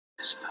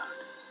This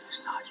food is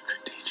not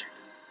strategic.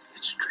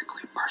 It's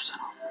strictly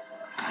personal.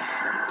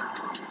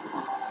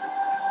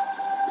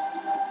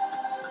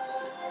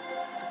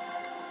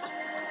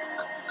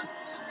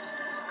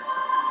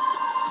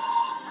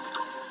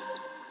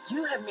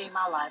 You have made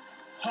my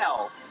life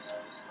hell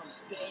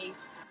from day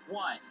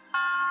one.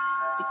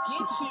 To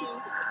get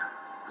you,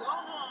 go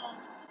home,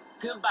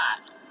 goodbye.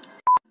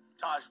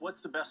 Taj,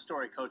 what's the best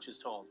story Coach has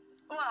told?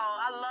 Well,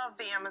 I love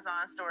the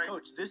Amazon story.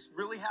 Coach, this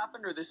really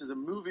happened, or this is a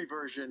movie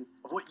version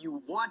of what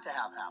you want to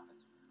have happen?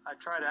 I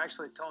try to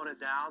actually tone it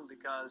down,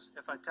 because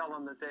if I tell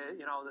them that they,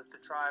 that the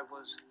tribe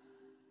was,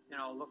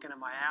 looking at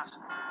my ass,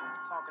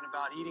 talking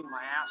about eating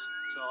my ass.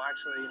 So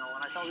actually,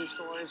 when I tell these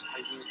stories, I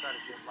usually try to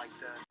give like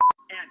the...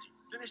 Angie,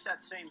 finish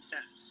that same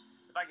sentence.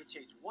 If I could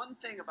change one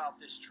thing about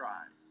this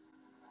tribe.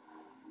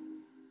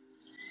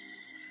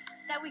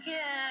 That we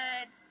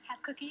could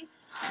have cookies.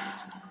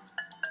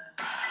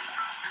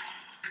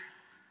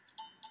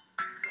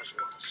 That's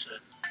well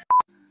said.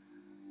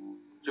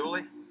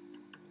 Julie,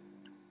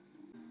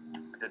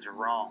 I did you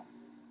wrong.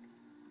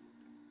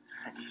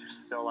 You're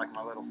still like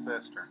my little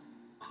sister.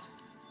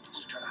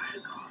 Just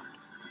trying hard.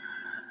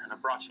 And I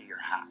brought you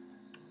your hat.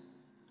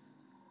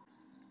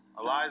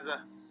 Eliza,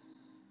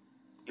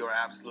 you're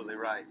absolutely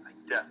right. I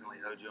definitely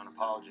owed you an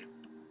apology.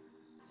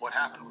 What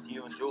happened with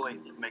you and Julie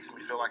makes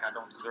me feel like I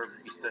don't deserve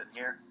to be sitting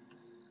here.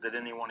 That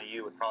any one of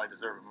you would probably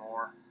deserve it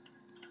more.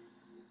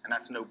 And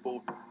that's no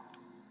bull.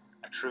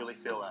 I truly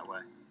feel that way.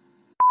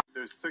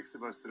 There's 6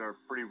 of us that are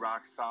pretty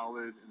rock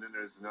solid, and then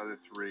there's another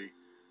 3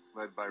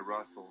 led by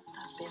Russell.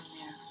 I've been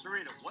there.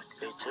 Sarita, what?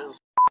 Me too.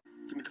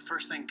 Give me the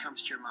first thing that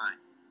comes to your mind.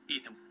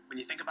 Ethan, when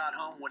you think about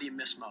home, what do you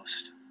miss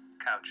most?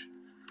 Couch.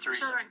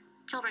 Teresa.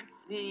 Children.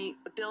 The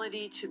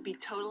ability to be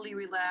totally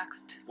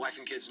relaxed. Wife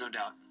and kids, no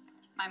doubt.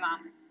 My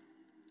mom.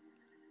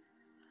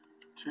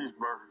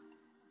 Cheeseburger.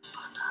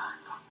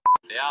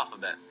 The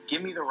alphabet.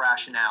 Give me the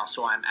rationale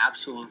so I'm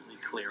absolutely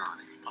clear on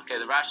it. Okay,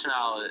 the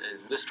rationale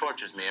is this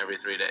tortures me every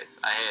 3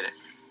 days. I hate it.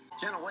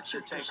 Jenna, what's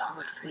your take It's on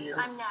hard it? for you.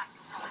 I'm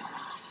next.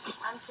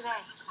 I'm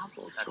today.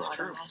 That's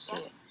true.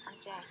 Yes, I'm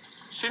Jay.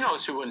 She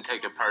knows she wouldn't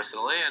take it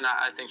personally, and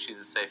I think she's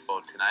a safe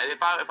boat tonight.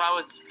 If I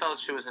felt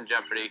she was in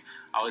jeopardy,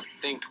 I would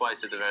think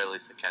twice at the very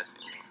least of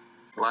casting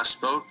her.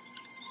 Last vote.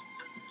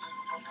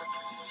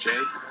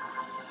 Jay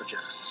for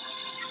Jenna.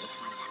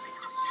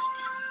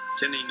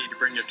 Jenna, you need to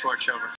bring your torch over.